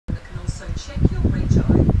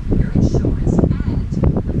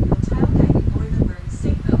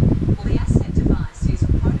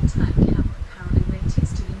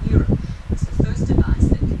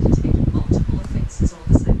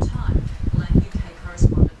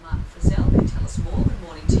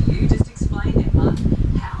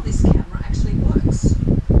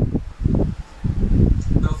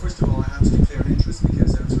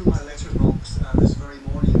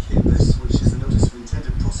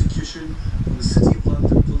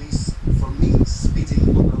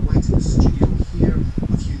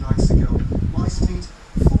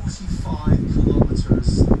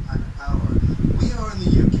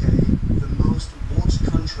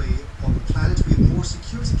more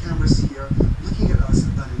security cameras here looking at us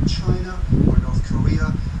than in China or North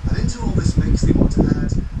Korea. And into all this mix, they want to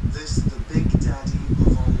add this, the big daddy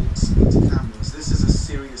of all speed cameras. This is a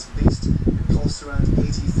serious beast. It costs around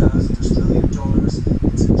 80,000 Australian dollars.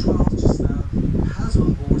 It's in trials just now. It has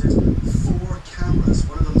onboarded 4 cameras.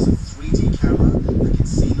 One of them is a 3D camera that can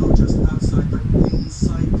see not just outside but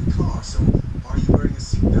inside the car. So are you wearing a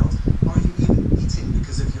seatbelt? Are you even eating?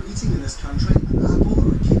 Because if you're eating in this country, an apple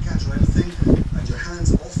or a Kit Kat or anything, and your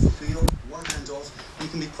hand's off the wheel, one hand off, you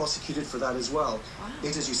can be prosecuted for that as well. Wow.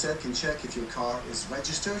 It, as you said, can check if your car is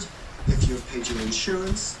registered, if you've paid your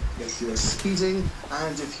insurance, if you're speeding,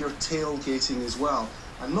 and if you're tailgating as well.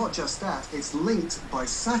 And not just that, it's linked by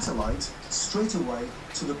satellite straight away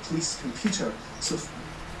to the police computer. So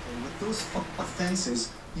with those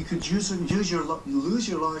offences, you could lose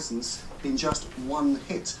your license in just one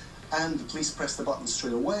hit. And the police press the button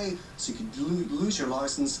straight away, so you could lose your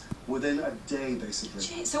license within a day, basically.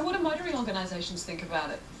 Gee, so what do motoring organisations think about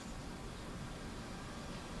it?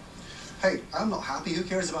 Hey, I'm not happy. Who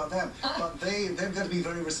cares about them? But they've got to be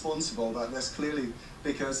very responsible about this, clearly,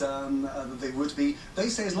 because they would be. They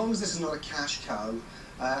say as long as this is not a cash cow,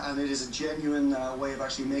 and it is a genuine way of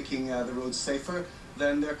actually making the roads safer,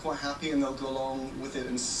 then they're quite happy and they'll go along with it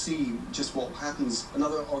and see just what happens.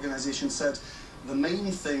 Another organisation said the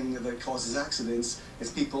main thing that causes accidents is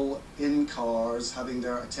people in cars having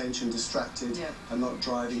their attention distracted and not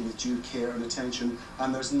driving with due care and attention,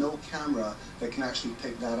 and there's no camera that can actually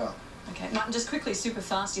pick that up. Okay, Martin, just quickly, super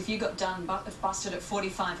fast, if you got done, busted at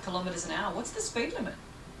 45 kilometres an hour, what's the speed limit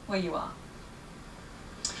where you are?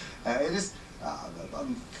 It is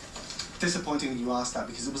disappointing that you asked that,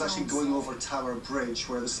 because it was actually going over Tower Bridge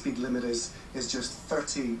where the speed limit is just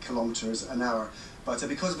 30 kilometres an hour. But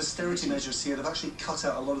because of austerity measures here, they've actually cut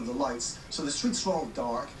out a lot of the lights, so the streets were all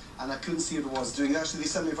dark and I couldn't see what I was doing. Actually, they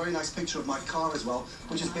sent me a very nice picture of my car as well,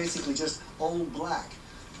 which is basically just all black.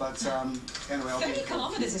 But anyway, 30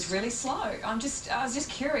 kilometres is really slow. I was just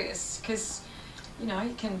curious, because, you know,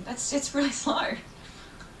 it's really slow.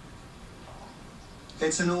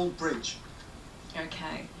 It's an old bridge.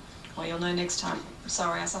 Okay. Well, you'll know next time.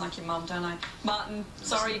 Sorry, I sound like your mum, don't I? Martin,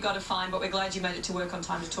 sorry you got a fine, but we're glad you made it to work on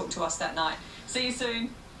time to talk to us that night. See you soon.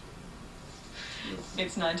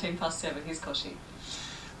 It's 7:19. Here's Koshi.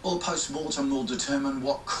 Well, post-mortem will determine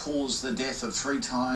what caused the death of 3-time